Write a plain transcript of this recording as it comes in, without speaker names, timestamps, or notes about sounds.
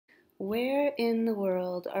Where in the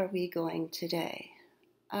world are we going today?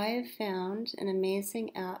 I have found an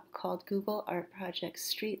amazing app called Google Art Project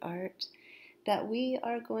Street Art that we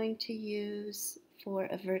are going to use for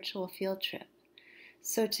a virtual field trip.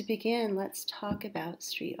 So to begin, let's talk about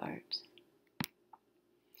street art.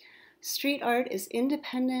 Street art is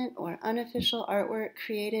independent or unofficial artwork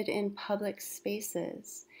created in public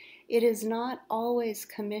spaces. It is not always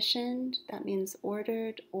commissioned, that means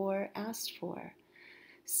ordered or asked for.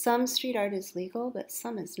 Some street art is legal, but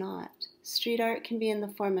some is not. Street art can be in the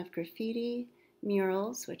form of graffiti,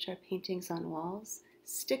 murals, which are paintings on walls,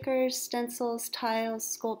 stickers, stencils, tiles,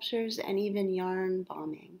 sculptures, and even yarn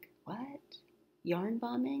bombing. What? Yarn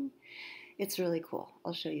bombing? It's really cool.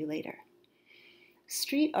 I'll show you later.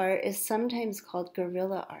 Street art is sometimes called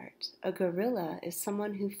guerrilla art. A guerrilla is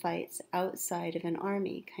someone who fights outside of an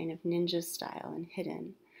army, kind of ninja style and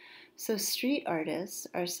hidden. So street artists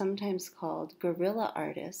are sometimes called guerrilla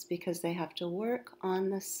artists because they have to work on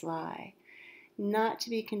the sly, not to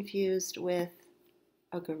be confused with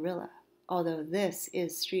a guerrilla, although this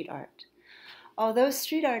is street art. Although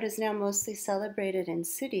street art is now mostly celebrated in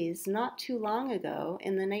cities, not too long ago,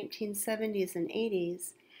 in the 1970s and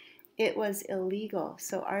 80s, it was illegal,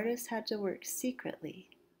 so artists had to work secretly.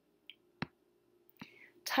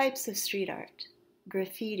 Types of street art.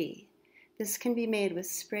 Graffiti. This can be made with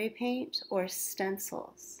spray paint or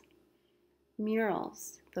stencils.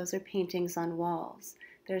 Murals. Those are paintings on walls.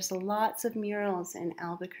 There's lots of murals in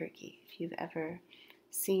Albuquerque, if you've ever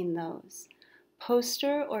seen those.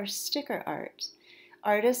 Poster or sticker art.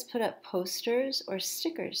 Artists put up posters or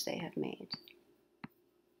stickers they have made.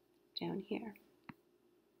 Down here.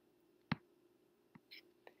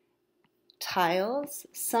 Tiles.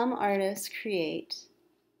 Some artists create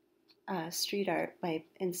street art by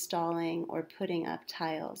installing or putting up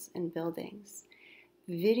tiles in buildings.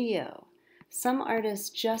 Video. Some artists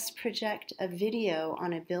just project a video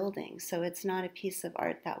on a building, so it's not a piece of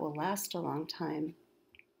art that will last a long time.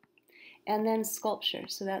 And then sculpture.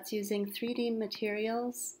 So that's using 3D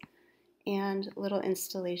materials and little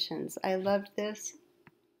installations. I loved this.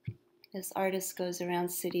 This artist goes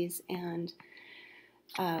around cities and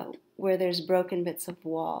where there's broken bits of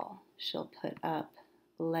wall, she'll put up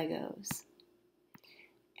Legos.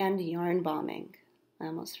 And yarn bombing. I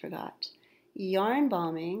almost forgot. Yarn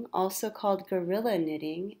bombing, also called guerrilla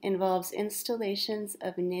knitting, involves installations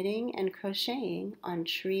of knitting and crocheting on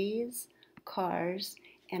trees, cars,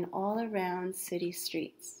 and all around city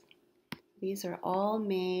streets. These are all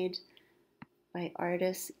made by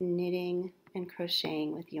artists knitting and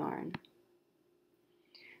crocheting with yarn.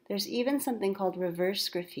 There's even something called reverse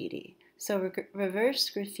graffiti. So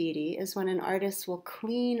reverse graffiti is when an artist will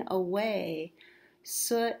clean away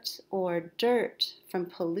soot or dirt from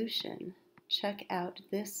pollution. Check out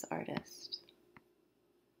this artist.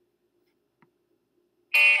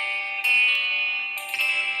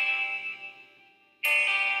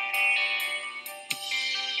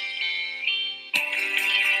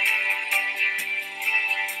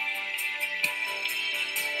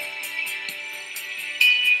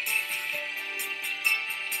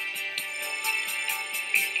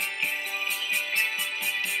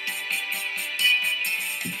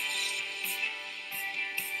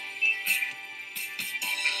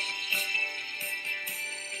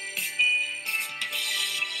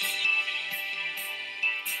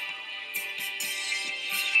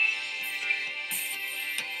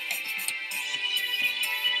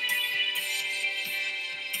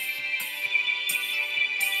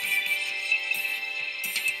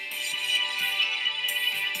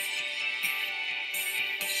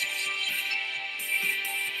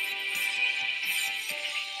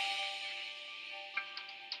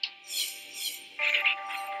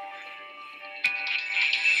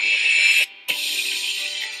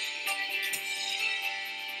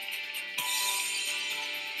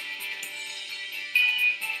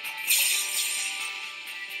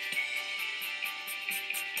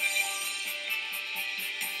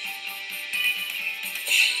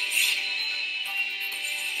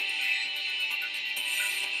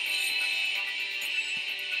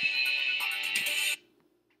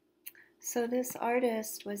 So this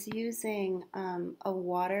artist was using a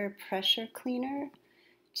water pressure cleaner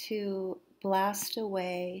to blast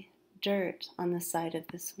away dirt on the side of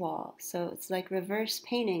this wall. So it's like reverse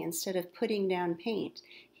painting. Instead of putting down paint,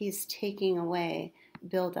 he's taking away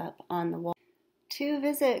buildup on the wall. To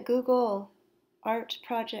visit Google Art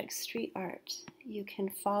Project Street Art, you can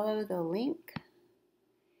follow the link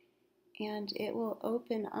and it will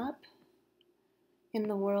open up in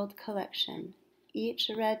the World Collection.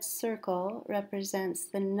 Each red circle represents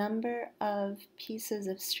the number of pieces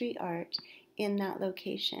of street art in that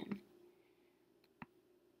location.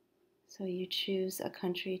 So you choose a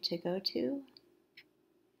country to go to.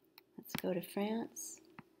 Let's go to France.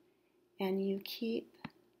 And you keep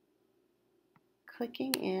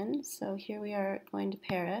clicking in. So here we are going to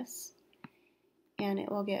Paris. And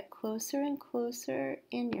it will get closer and closer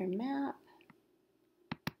in your map.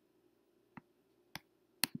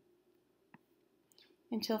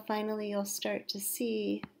 Until finally you'll start to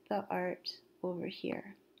see the art over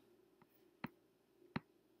here.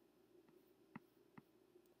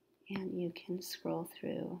 And you can scroll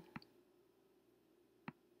through.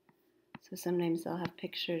 So sometimes they'll have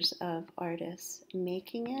pictures of artists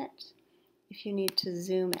making it. If you need to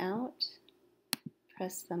zoom out,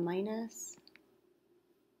 press the minus.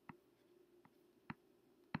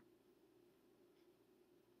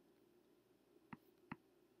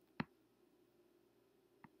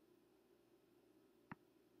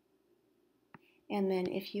 And then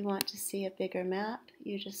if you want to see a bigger map,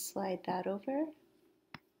 you just slide that over.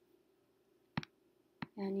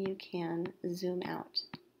 And you can zoom out.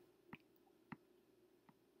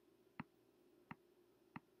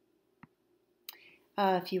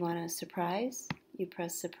 If you want a surprise, you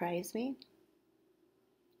press Surprise Me.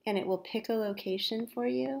 And it will pick a location for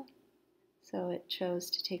you. So it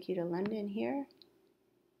chose to take you to London here.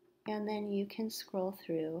 And then you can scroll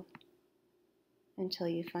through until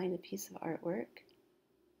you find a piece of artwork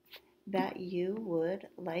that you would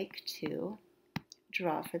like to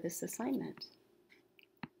draw for this assignment.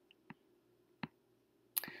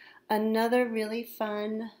 Another really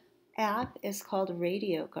fun app is called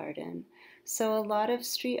Radio Garden. So a lot of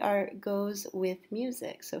street art goes with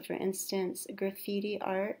music. So for instance, graffiti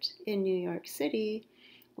art in New York City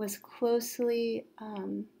was closely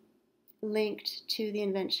linked to the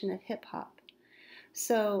invention of hip hop.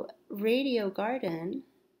 So Radio Garden,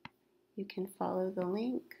 you can follow the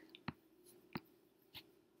link.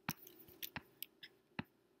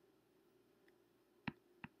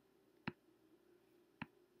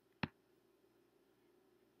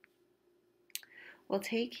 Will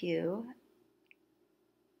take you,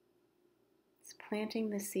 it's planting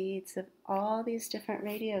the seeds of all these different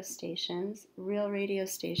radio stations, real radio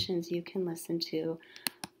stations you can listen to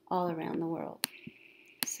all around the world.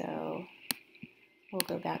 So we'll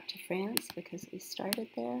go back to France because we started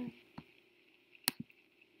there.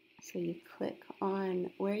 So you click on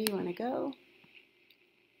where you want to go.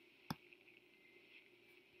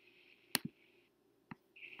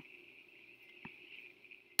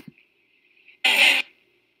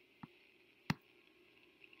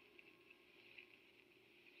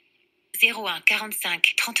 And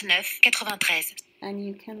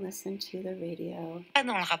you can listen to the radio Pas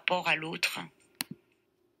dans le rapport à l'autre.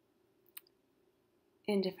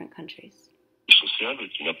 in different countries. Sociales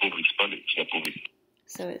qui n'appauvrissent pas qui n'appauvrissent.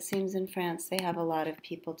 So it seems in France they have a lot of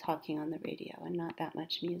people talking on the radio and not that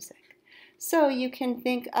much music. So you can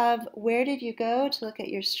think of where did you go to look at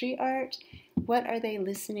your street art? What are they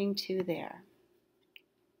listening to there?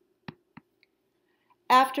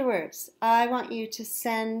 Afterwards, I want you to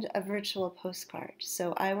send a virtual postcard.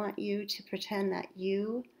 So I want you to pretend that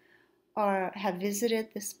you have visited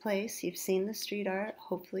this place, you've seen the street art,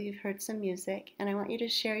 hopefully you've heard some music, and I want you to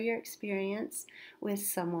share your experience with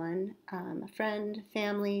someone, a friend,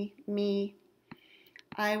 family, me.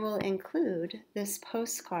 I will include this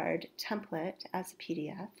postcard template as a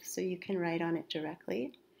PDF so you can write on it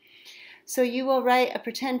directly. So you will write a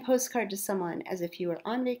pretend postcard to someone as if you were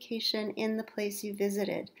on vacation in the place you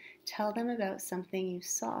visited. Tell them about something you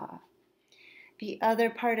saw. The other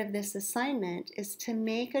part of this assignment is to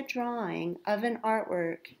make a drawing of an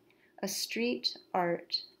artwork, a street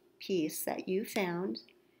art piece that you found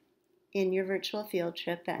in your virtual field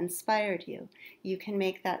trip that inspired you. You can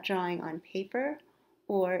make that drawing on paper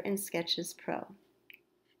or in Sketches Pro.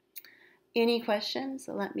 Any questions,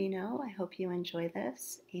 let me know. I hope you enjoy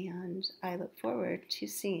this, and I look forward to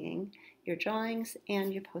seeing your drawings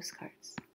and your postcards.